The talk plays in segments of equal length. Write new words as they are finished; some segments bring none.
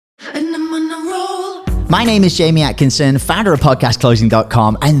My name is Jamie Atkinson, founder of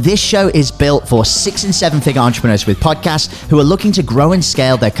podcastclosing.com, and this show is built for 6 and 7 figure entrepreneurs with podcasts who are looking to grow and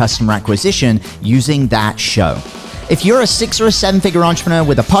scale their customer acquisition using that show. If you're a 6 or a 7 figure entrepreneur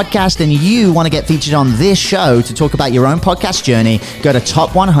with a podcast and you want to get featured on this show to talk about your own podcast journey, go to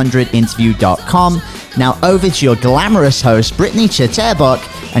top100interview.com. Now over to your glamorous host, Brittany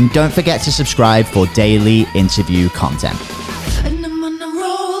Chatterbach, and don't forget to subscribe for daily interview content.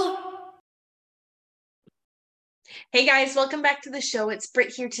 Hey guys, welcome back to the show. It's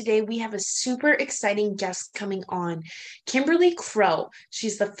Britt here today. We have a super exciting guest coming on, Kimberly Crowe.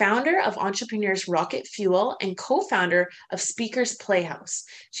 She's the founder of Entrepreneurs Rocket Fuel and co-founder of Speakers Playhouse.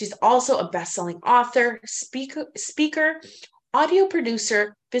 She's also a best-selling author, speaker, audio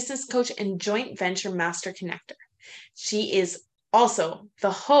producer, business coach, and joint venture master connector. She is also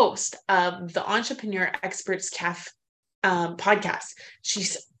the host of the Entrepreneur Experts Cafe podcast.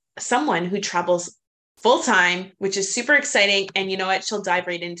 She's someone who travels full-time, which is super exciting. And you know what? She'll dive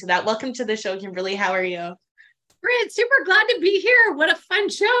right into that. Welcome to the show, Kimberly. How are you? Britt, super glad to be here. What a fun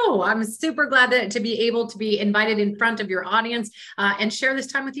show. I'm super glad to be able to be invited in front of your audience and share this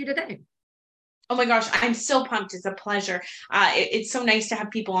time with you today. Oh my gosh, I'm so pumped. It's a pleasure. It's so nice to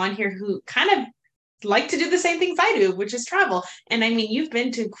have people on here who kind of like to do the same things I do, which is travel. And I mean, you've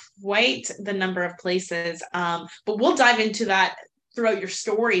been to quite the number of places, but we'll dive into that throughout your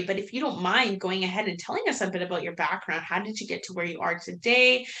story. But if you don't mind going ahead and telling us a bit about your background, how did you get to where you are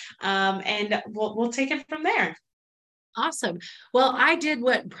today? And we'll take it from there. Awesome. Well, I did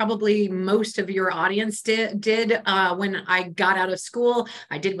what probably most of your audience did when I got out of school.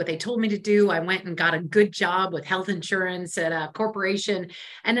 I did what they told me to do. I went and got a good job with health insurance at a corporation.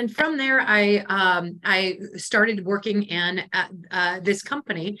 And then from there, I started working in this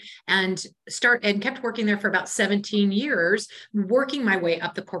company and kept working there for about 17 years, working my way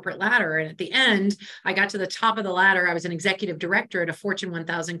up the corporate ladder. And at the end, I got to the top of the ladder. I was an executive director at a Fortune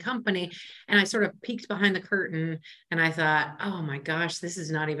 1000 company. And I sort of peeked behind the curtain and I thought, oh my gosh, this is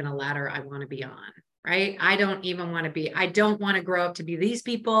not even a ladder I want to be on, right? I don't want to grow up to be these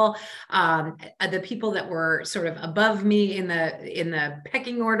people. The people that were sort of above me in the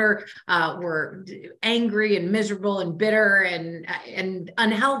pecking order were angry and miserable and bitter and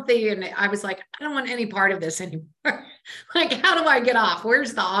unhealthy. And I was like, I don't want any part of this anymore. Like, how do I get off?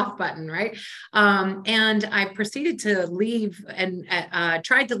 Where's the off button, right? And I proceeded to leave and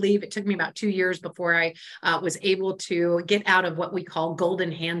tried to leave. It took me about 2 years before I was able to get out of what we call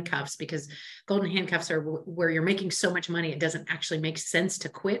golden handcuffs, because golden handcuffs are where you're making so much money, it doesn't actually make sense to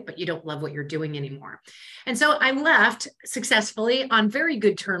quit, but you don't love what you're doing anymore. And so I left successfully on very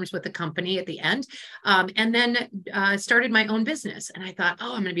good terms with the company at the end, and then started my own business. And I thought,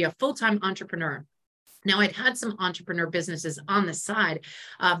 oh, I'm going to be a full-time entrepreneur. Now, I'd had some entrepreneur businesses on the side,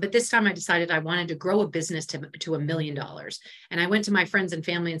 but this time I decided I wanted to grow a business to $1 million. And I went to my friends and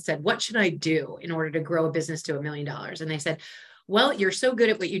family and said, what should I do in order to grow a business to $1 million? And they said, well, you're so good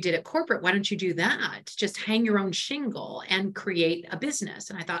at what you did at corporate. Why don't you do that? Just hang your own shingle and create a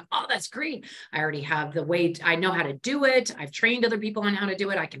business. And I thought, oh, that's great. I already have the way, I know how to do it. I've trained other people on how to do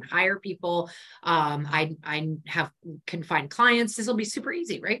it. I can hire people. I can find clients. This will be super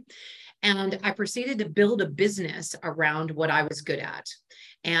easy, right? And I proceeded to build a business around what I was good at.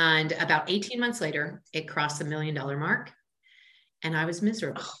 And about 18 months later, it crossed the $1 million mark and I was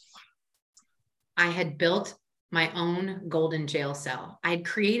miserable. I had built my own golden jail cell. I had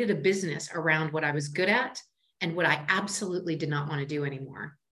created a business around what I was good at and what I absolutely did not want to do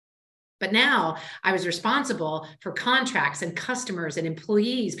anymore. But now I was responsible for contracts and customers and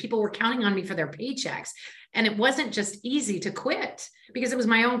employees. People were counting on me for their paychecks. And it wasn't just easy to quit because it was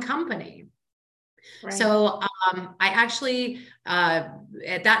my own company. Right. So I actually,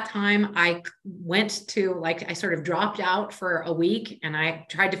 at that time, I went to I sort of dropped out for a week and I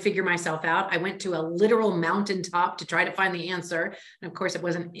tried to figure myself out. I went to a literal mountaintop to try to find the answer. And of course, it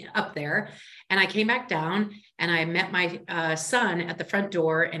wasn't up there. And I came back down and I met my son at the front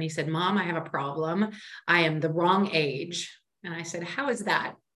door and he said, Mom, I have a problem. I am the wrong age. And I said, how is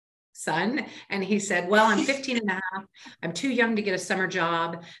that, son? And he said, well, I'm 15 and a half. I'm too young to get a summer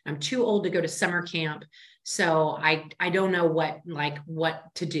job. I'm too old to go to summer camp. So I don't know what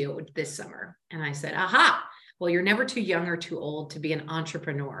to do this summer. And I said, aha, well, you're never too young or too old to be an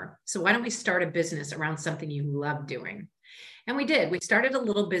entrepreneur. So why don't we start a business around something you love doing? And we did. We started a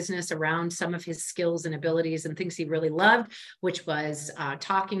little business around some of his skills and abilities and things he really loved, which was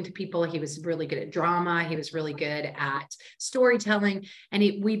talking to people. He was really good at drama. He was really good at storytelling.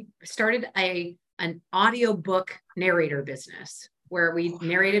 And we started an audiobook narrator business where we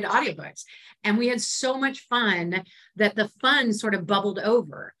narrated audiobooks. And we had so much fun that the fun sort of bubbled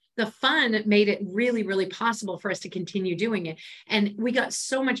over. the fun made it really, really possible for us to continue doing it. And we got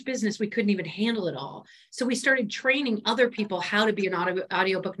so much business, we couldn't even handle it all. So we started training other people how to be an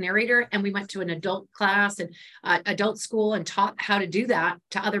audiobook narrator. And we went to an adult class and adult school and taught how to do that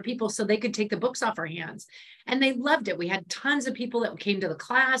to other people so they could take the books off our hands. And they loved it. We had tons of people that came to the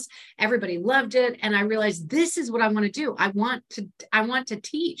class. Everybody loved it. And I realized this is what I want to do. I want to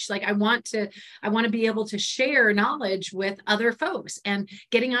teach. Like I want to be able to share knowledge with other folks, and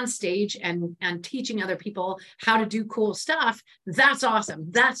getting on stage and teaching other people how to do cool stuff. That's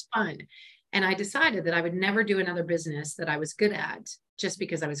awesome. That's fun. And I decided that I would never do another business that I was good at just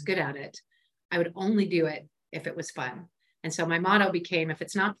because I was good at it. I would only do it if it was fun. And so my motto became, if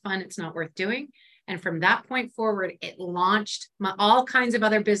it's not fun, it's not worth doing. And from that point forward, it launched all kinds of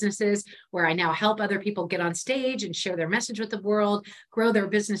other businesses where I now help other people get on stage and share their message with the world, grow their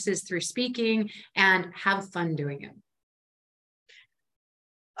businesses through speaking, and have fun doing it.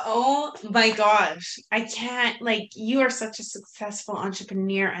 Oh my gosh. I can't, like, you are such a successful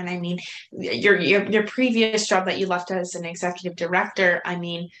entrepreneur. And I mean, your previous job that you left as an executive director, I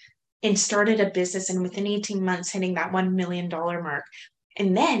mean, and started a business, and within 18 months hitting that $1 million mark.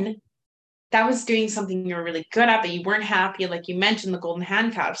 And then that was doing something you were really good at, but you weren't happy. Like you mentioned, the golden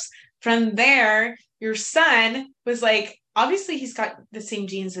handcuffs. From there, your son was like, obviously he's got the same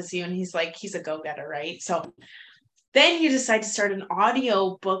genes as you, and he's a go-getter, right? So then you decide to start an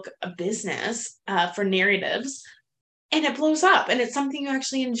audio book business for narratives, and it blows up, and it's something you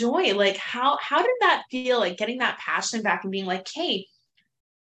actually enjoy. Like how did that feel, like getting that passion back and being like, hey,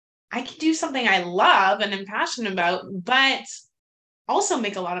 I can do something I love and am passionate about, but also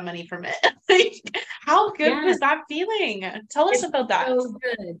make a lot of money from it. Like, how good was that feeling? Tell us about that. So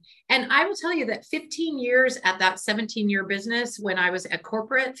good. And I will tell you that 15 years at that 17-year business, when I was at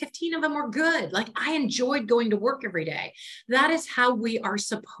corporate, 15 of them were good. Like I enjoyed going to work every day. That is how we are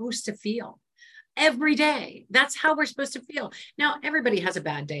supposed to feel. Every day. That's how we're supposed to feel. Now, everybody has a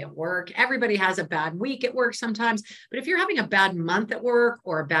bad day at work. Everybody has a bad week at work sometimes. But if you're having a bad month at work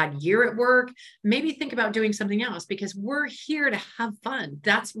or a bad year at work, maybe think about doing something else, because we're here to have fun.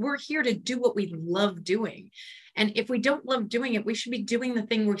 We're here to do what we love doing. And if we don't love doing it, we should be doing the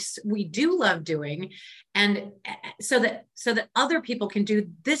thing we do love doing. And so that other people can do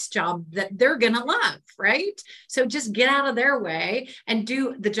this job that they're going to love, right? So just get out of their way and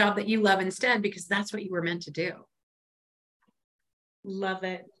do the job that you love instead, because that's what you were meant to do. Love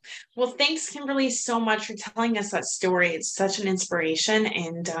it. Well, thanks, Kimberly, so much for telling us that story. It's such an inspiration.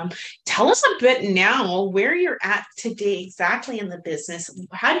 And tell us a bit now where you're at today exactly in the business.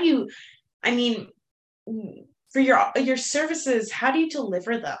 How do you, I mean, for your services, how do you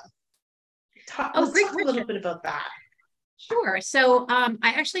deliver them? Let's talk a little bit about that. Sure. So I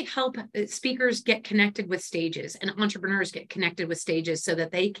actually help speakers get connected with stages, and entrepreneurs get connected with stages so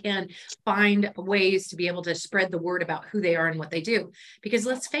that they can find ways to be able to spread the word about who they are and what they do. Because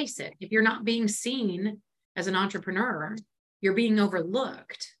let's face it, if you're not being seen as an entrepreneur, you're being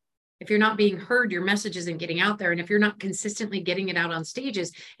overlooked. If you're not being heard, your message isn't getting out there. And if you're not consistently getting it out on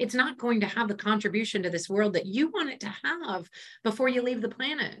stages, it's not going to have the contribution to this world that you want it to have before you leave the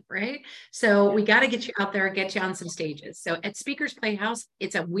planet, right? So we got to get you out there, get you on some stages. So at Speakers Playhouse,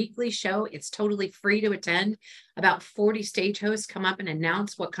 it's a weekly show. It's totally free to attend. About 40 stage hosts come up and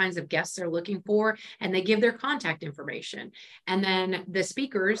announce what kinds of guests they're looking for, and they give their contact information. And then the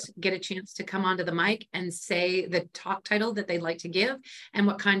speakers get a chance to come onto the mic and say the talk title that they'd like to give and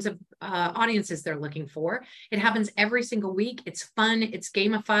what kinds of audiences they're looking for. It happens every single week. It's fun. It's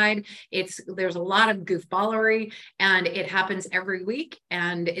gamified. There's a lot of goofballery, and it happens every week.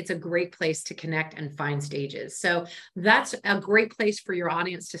 And it's a great place to connect and find stages. So that's a great place for your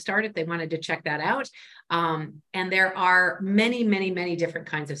audience to start if they wanted to check that out. And there are many, many, many different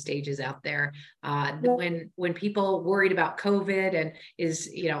kinds of stages out there. When people worried about COVID and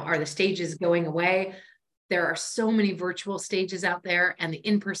are the stages going away? There are so many virtual stages out there, and the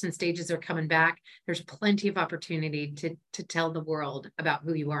in-person stages are coming back. There's plenty of opportunity to tell the world about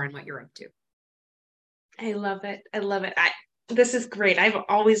who you are and what you're up to. I love it. I love it. This is great. I've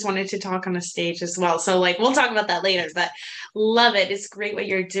always wanted to talk on a stage as well. So we'll talk about that later, but love it. It's great what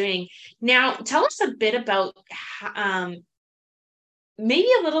you're doing. Now, tell us a bit about, maybe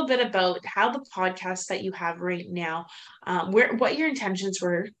a little bit about how the podcast that you have right now, what your intentions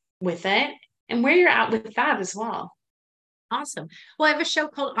were with it and where you're at with that as well. Awesome. Well, I have a show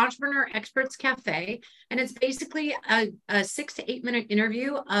called Entrepreneur Experts Cafe, and it's basically a 6 to 8 minute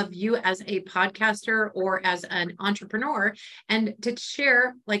interview of you as a podcaster or as an entrepreneur, and to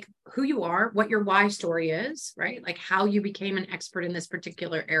share who you are, what your why story is, right? Like how you became an expert in this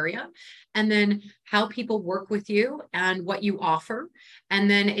particular area, and then how people work with you and what you offer. And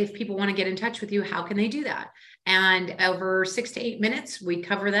then if people want to get in touch with you, how can they do that? And over 6 to 8 minutes, we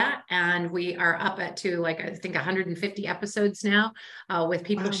cover that. And we are up to like, I think 150 episodes now with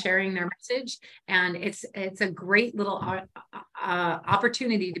people sharing their message. And it's a great little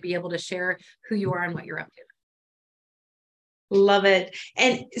opportunity to be able to share who you are and what you're up to. Love it.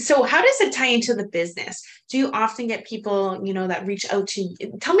 And so how does it tie into the business? Do you often get people, that reach out to you?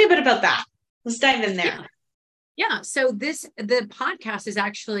 Tell me a bit about that. Let's dive in there. Yeah. Yeah. So the podcast is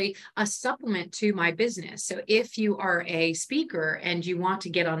actually a supplement to my business. So if you are a speaker and you want to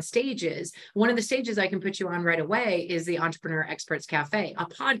get on stages, one of the stages I can put you on right away is the Entrepreneur Experts Cafe, a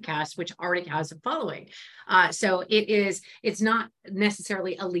podcast which already has a following. So it's not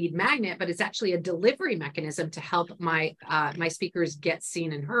necessarily a lead magnet, but it's actually a delivery mechanism to help my speakers get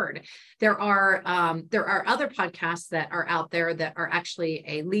seen and heard. There are other podcasts that are out there that are actually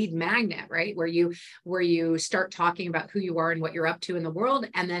a lead magnet, right? Where you start talking about who you are and what you're up to in the world,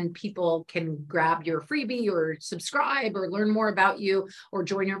 and then people can grab your freebie or subscribe or learn more about you or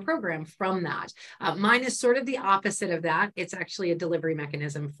join your program from that. Mine is sort of the opposite of that. It's actually a delivery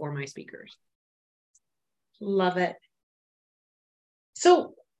mechanism for my speakers. Love it.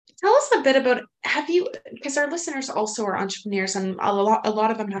 So tell us a bit about, because our listeners also are entrepreneurs and a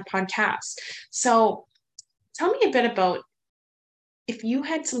lot of them have podcasts. So tell me a bit about, if you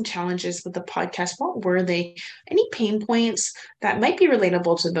had some challenges with the podcast, what were they? Any pain points that might be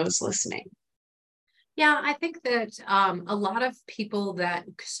relatable to those listening? Yeah, I think that a lot of people that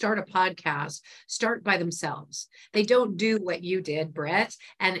start a podcast start by themselves. They don't do what you did, Brett,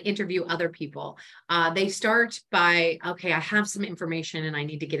 and interview other people. They start by, okay, I have some information and I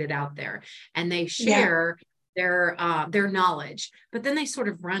need to get it out there. And they share their knowledge, but then they sort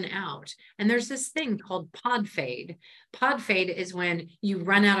of run out. And there's this thing called pod fade. Pod fade is when you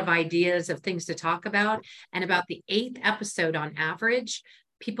run out of ideas of things to talk about. And about the 8th episode on average,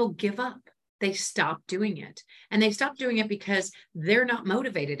 people give up. They stop doing it. And they stop doing it because they're not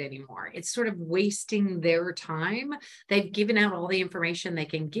motivated anymore. It's sort of wasting their time. They've given out all the information they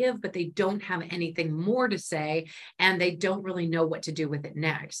can give, but they don't have anything more to say, and they don't really know what to do with it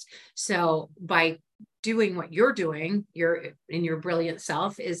next. So by doing what you're doing, your brilliant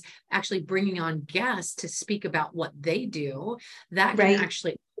self, is actually bringing on guests to speak about what they do, that can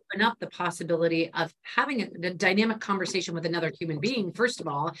actually open up the possibility of having a dynamic conversation with another human being, first of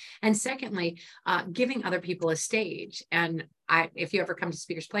all, and secondly, giving other people a stage. And if you ever come to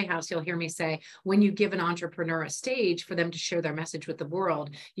Speakers Playhouse, you'll hear me say, when you give an entrepreneur a stage for them to share their message with the world,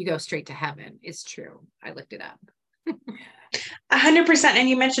 you go straight to heaven. It's true. I looked it up. 100%. And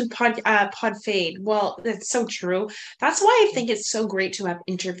you mentioned pod fade. Well, that's so true. That's why I think it's so great to have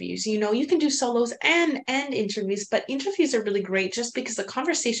interviews. You can do solos and interviews, but interviews are really great just because the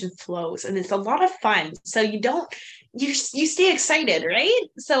conversation flows and it's a lot of fun. So you stay excited, right?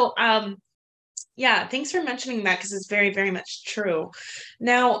 So, yeah, thanks for mentioning that, because it's very, very much true.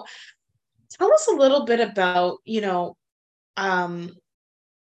 Now, tell us a little bit about,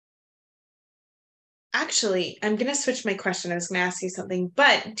 actually, I'm going to switch my question. I was going to ask you something,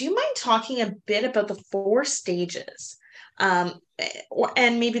 but do you mind talking a bit about the 4 stages, and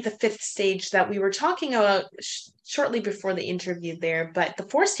maybe the 5th stage that we were talking about shortly before the interview there, but the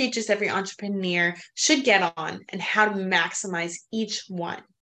 4 stages every entrepreneur should get on and how to maximize each one?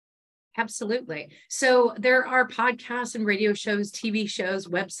 Absolutely. So there are podcasts and radio shows, TV shows,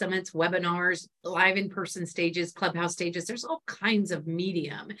 web summits, webinars, live in-person stages, clubhouse stages. There's all kinds of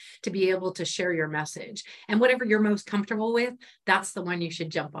medium to be able to share your message. And whatever you're most comfortable with, that's the one you should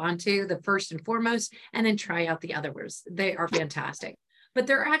jump onto, the first and foremost, and then try out the others. They are fantastic. But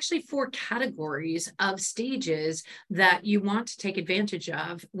there are actually 4 categories of stages that you want to take advantage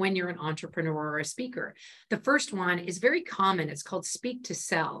of when you're an entrepreneur or a speaker. The first one is very common. It's called Speak to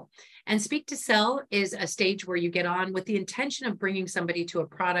Sell. And Speak to Sell is a stage where you get on with the intention of bringing somebody to a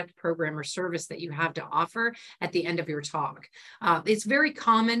product, program, or service that you have to offer at the end of your talk. It's very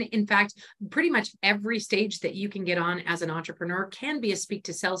common. In fact, pretty much every stage that you can get on as an entrepreneur can be a Speak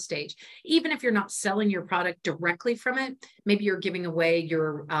to Sell stage. Even if you're not selling your product directly from it, maybe you're giving away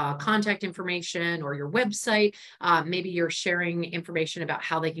your contact information or your website. Maybe you're sharing information about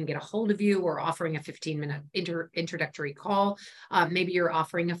how they can get a hold of you or offering a 15-minute introductory call. Maybe you're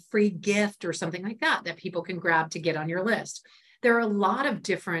offering a free gift or something like that people can grab to get on your list. There are a lot of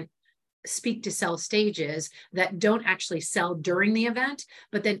different Speak to Sell stages that don't actually sell during the event,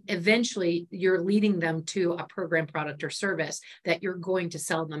 but then eventually you're leading them to a program, product, or service that you're going to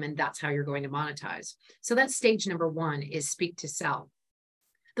sell them, and that's how you're going to monetize. So that's stage number 1, is Speak to Sell.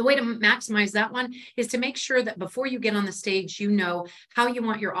 The way to maximize that one is to make sure that before you get on the stage, you know how you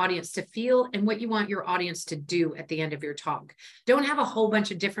want your audience to feel and what you want your audience to do at the end of your talk. Don't have a whole bunch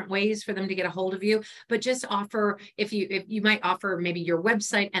of different ways for them to get a hold of you, but just offer, if you might offer maybe your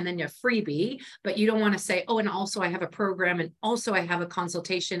website and then a freebie, but you don't want to say, oh, and also I have a program, and also I have a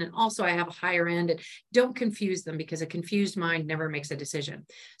consultation, and also I have a higher end. And don't confuse them, because a confused mind never makes a decision.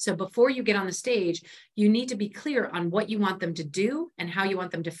 So before you get on the stage, you need to be clear on what you want them to do and how you want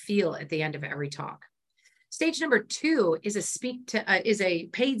them to feel at the end of every talk. Stage number 2 is a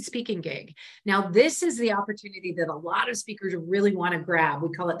paid speaking gig. Now, this is the opportunity that a lot of speakers really want to grab. We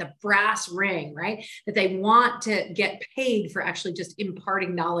call it the brass ring, right? That they want to get paid for actually just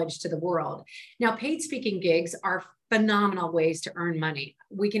imparting knowledge to the world. Now, paid speaking gigs are phenomenal ways to earn money.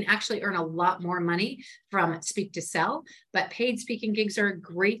 We can actually earn a lot more money from speak to sell, but paid speaking gigs are a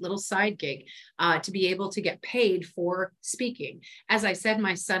great little side gig to be able to get paid for speaking. As I said,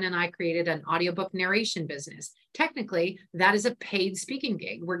 my son and I created an audiobook narration business. Technically, that is a paid speaking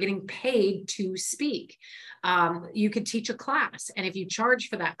gig. We're getting paid to speak. You could teach a class, and if you charge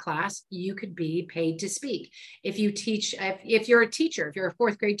for that class, you could be paid to speak. If you teach, if you're a teacher, if you're a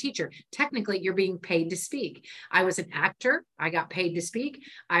 4th grade teacher, technically you're being paid to speak. I was an actor. I got paid to speak.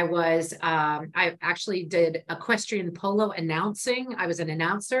 I actually did equestrian polo announcing. I was an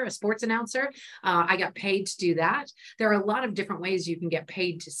announcer, a sports announcer. I got paid to do that. There are a lot of different ways you can get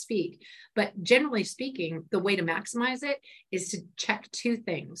paid to speak, but generally speaking, the way to maximize it is to check 2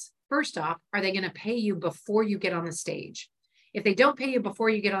 things. First off, are they going to pay you before you get on the stage? If they don't pay you before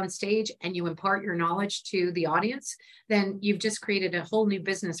you get on stage and you impart your knowledge to the audience, then you've just created a whole new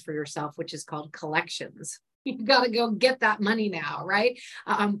business for yourself, which is called collections. You've got to go get that money now, right?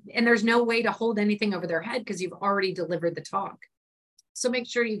 And there's no way to hold anything over their head because you've already delivered the talk. So make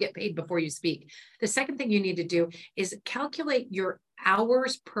sure you get paid before you speak. The second thing you need to do is calculate your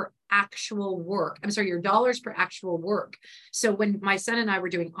hours per actual work. I'm sorry, your dollars per actual work. So when my son and I were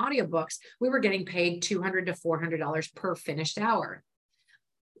doing audiobooks, we were getting paid $200 to $400 per finished hour,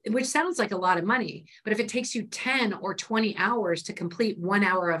 which sounds like a lot of money. But if it takes you 10 or 20 hours to complete 1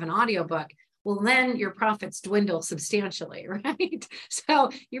 hour of an audiobook, well, then your profits dwindle substantially, right? So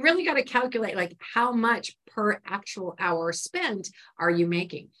you really got to calculate like how much per actual hour spent are you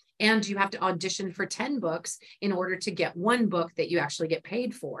making? And you have to audition for 10 books in order to get 1 book that you actually get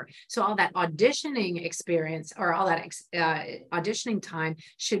paid for. So all that auditioning experience or all that auditioning time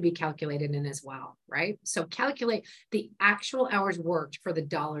should be calculated in as well, right? So calculate the actual hours worked for the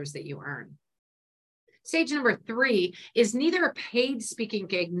dollars that you earn. Stage number 3 is neither a paid speaking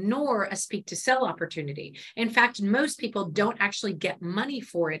gig nor a speak to sell opportunity. In fact, most people don't actually get money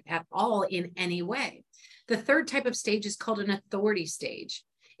for it at all in any way. The 3rd type of stage is called an authority stage.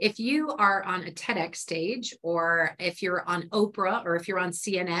 If you are on a TEDx stage, or if you're on Oprah, or if you're on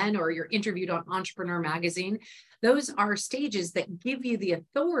CNN, or you're interviewed on Entrepreneur Magazine, those are stages that give you the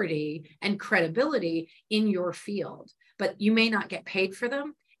authority and credibility in your field, but you may not get paid for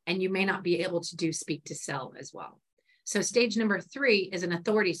them. And you may not be able to do speak to sell as well. So stage number 3 is an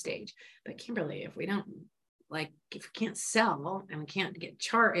authority stage. But Kimberly, if we can't sell and we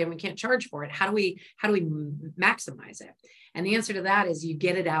can't charge for it, how do we maximize it? And the answer to that is you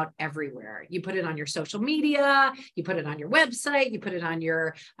get it out everywhere. You put it on your social media, you put it on your website, you put it on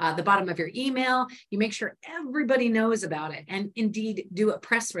your the bottom of your email. You make sure everybody knows about it, and indeed do a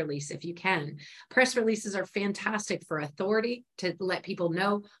press release if you can. Press releases are fantastic for authority to let people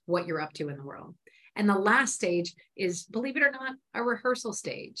know what you're up to in the world. And the last stage is, believe it or not, a rehearsal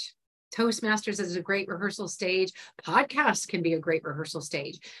stage. Toastmasters is a great rehearsal stage. Podcasts can be a great rehearsal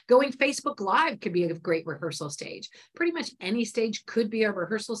stage. Going Facebook Live could be a great rehearsal stage. Pretty much any stage could be a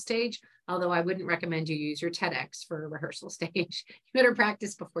rehearsal stage, although I wouldn't recommend you use your TEDx for a rehearsal stage. You better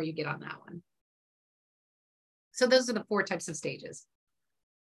practice before you get on that one. So those are the 4 types of stages.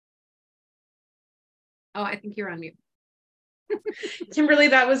 Oh, I think you're on mute. Kimberly,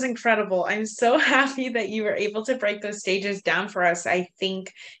 that was incredible. I'm so happy that you were able to break those stages down for us. I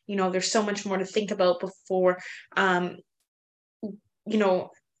think, there's so much more to think about before,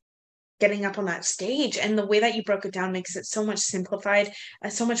 getting up on that stage. And the way that you broke it down makes it so much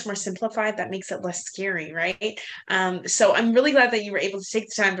more simplified, that makes it less scary, right? So I'm really glad that you were able to take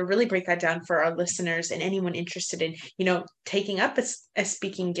the time to really break that down for our listeners and anyone interested in, taking up a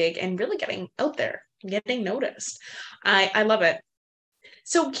speaking gig and really getting out there, getting noticed. I love it.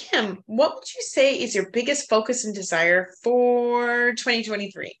 So Kim, what would you say is your biggest focus and desire for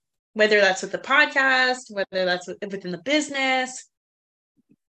 2023? Whether that's with the podcast, whether that's within the business?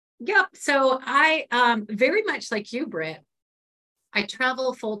 Yep. So I, very much like you, Britt, I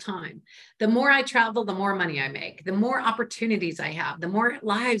travel full time. The more I travel, the more money I make, the more opportunities I have, the more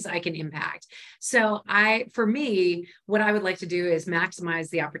lives I can impact. So for me, what I would like to do is maximize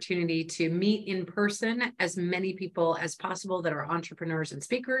the opportunity to meet in person as many people as possible that are entrepreneurs and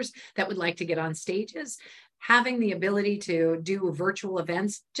speakers that would like to get on stages. Having the ability to do virtual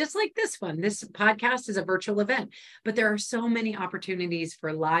events, just like this one. This podcast is a virtual event, but there are so many opportunities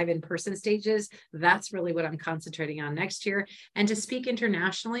for live in-person stages. That's really what I'm concentrating on next year. And to speak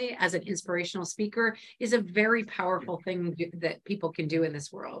internationally as an inspirational speaker is a very powerful thing that people can do in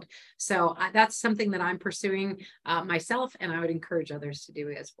this world. So that's something that I'm pursuing myself, and I would encourage others to do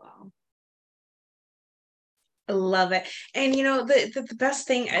it as well. I love it. And the best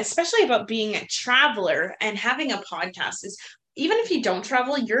thing, especially about being a traveler and having a podcast, is even if you don't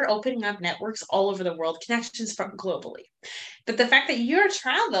travel, you're opening up networks all over the world, connections from globally. But the fact that you're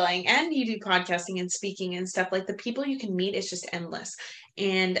traveling and you do podcasting and speaking and stuff, like the people you can meet is just endless.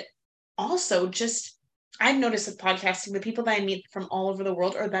 And also just, I've noticed with podcasting, the people that I meet from all over the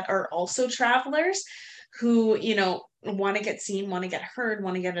world or that are also travelers who, want to get seen, want to get heard,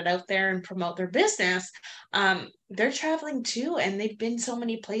 want to get it out there and promote their business. They're traveling too. And they've been so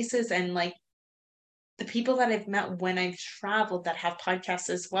many places, and like the people that I've met when I've traveled that have podcasts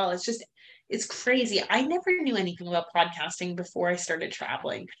as well, it's crazy. I never knew anything about podcasting before I started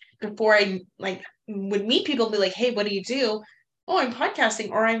traveling. Before I would meet people, be like, hey, what do you do? Oh, I'm podcasting,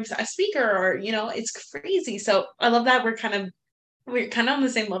 or I'm a speaker, or, it's crazy. So I love that we're kind of on the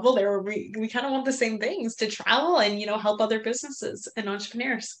same level there, where we kind of want the same things, to travel and, help other businesses and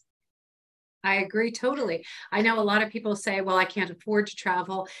entrepreneurs. I agree totally. I know a lot of people say, well, I can't afford to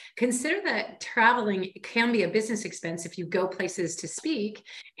travel. Consider that traveling can be a business expense if you go places to speak.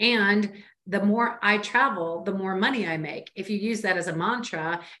 And the more I travel, the more money I make. If you use that as a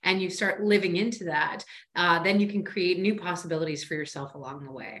mantra and you start living into that, then you can create new possibilities for yourself along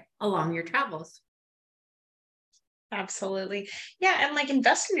the way, along your travels. Absolutely. Yeah. And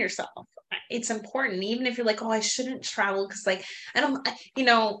invest in yourself. It's important. Even if you're like, oh, I shouldn't travel, because I don't,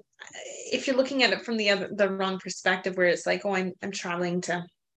 if you're looking at it from the wrong perspective, where it's like, oh, I'm traveling to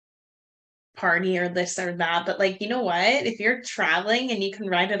party or this or that. But you know what? If you're traveling and you can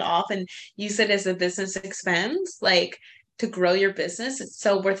write it off and use it as a business expense, to grow your business, it's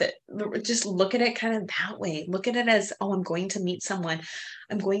so worth it. Just look at it kind of that way. Look at it as, oh, I'm going to meet someone.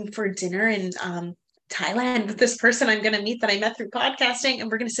 I'm going for dinner in Thailand with this person I'm going to meet that I met through podcasting, and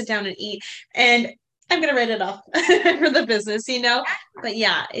we're going to sit down and eat, and I'm going to write it off for the business, but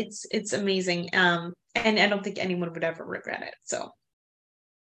yeah, it's amazing. And I don't think anyone would ever regret it. So.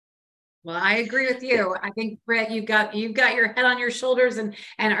 Well, I agree with you. I think, Britt, you've got your head on your shoulders and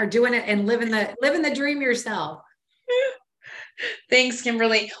are doing it and living the dream yourself. Thanks,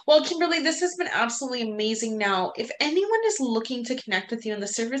 Kimberly. Well, Kimberly, this has been absolutely amazing. Now, if anyone is looking to connect with you and the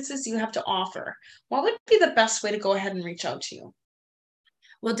services you have to offer, what would be the best way to go ahead and reach out to you?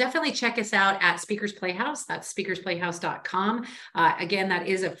 Well, definitely check us out at Speakers Playhouse. That's speakersplayhouse.com. Again, that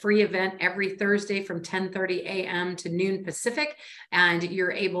is a free event every Thursday from 10:30 a.m. to noon Pacific. And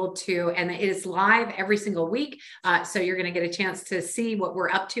you're able to, and it is live every single week. So you're going to get a chance to see what we're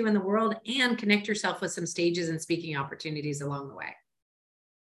up to in the world and connect yourself with some stages and speaking opportunities along the way.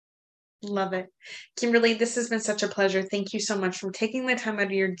 Love it. Kimberly, this has been such a pleasure. Thank you so much for taking the time out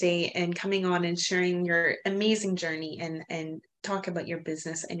of your day and coming on and sharing your amazing journey and talk about your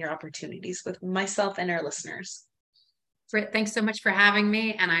business and your opportunities with myself and our listeners. Britt, thanks so much for having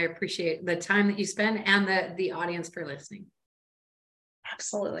me. And I appreciate the time that you spend and the audience for listening.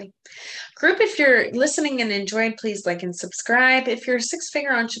 Absolutely. Group, if you're listening and enjoyed, please like and subscribe. If you're a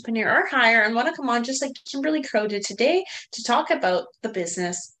six-figure entrepreneur or higher and want to come on just like Kimberly Crowe did today to talk about the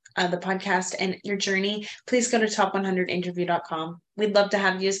business, the podcast, and your journey, please go to top100interview.com. We'd love to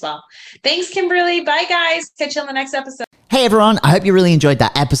have you as well. Thanks, Kimberly. Bye, guys. Catch you on the next episode. Hey everyone, I hope you really enjoyed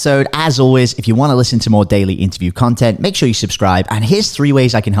that episode. As always, if you want to listen to more daily interview content, make sure you subscribe. And here's 3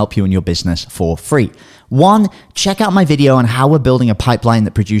 ways I can help you in your business for free. 1, check out my video on how we're building a pipeline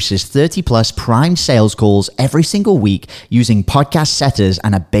that produces 30 plus prime sales calls every single week using podcast setters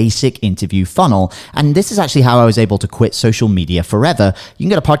and a basic interview funnel. And this is actually how I was able to quit social media forever. You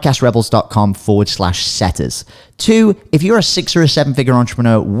can go to podcastrebels.com/setters. 2, if you're a 6 or a 7-figure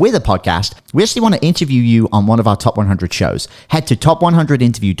entrepreneur with a podcast, we actually want to interview you on one of our top 100 shows. Head to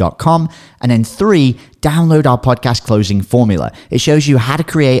top100interview.com. And then 3, download our podcast closing formula. It shows you how to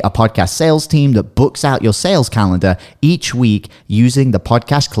create a podcast sales team that books out your sales calendar each week using the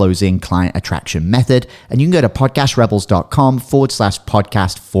podcast closing client attraction method. And you can go to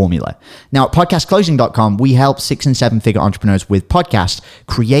podcastrebels.com/podcast formula. Now at podcastclosing.com, we help 6 and 7-figure entrepreneurs with podcasts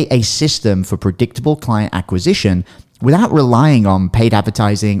create a system for predictable client acquisition without relying on paid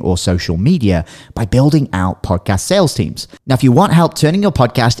advertising or social media by building out podcast sales teams. Now, if you want help turning your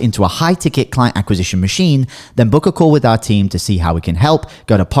podcast into a high-ticket client acquisition machine, then book a call with our team to see how we can help.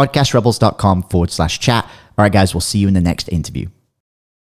 Go to podcastrebels.com/chat. All right, guys, we'll see you in the next interview.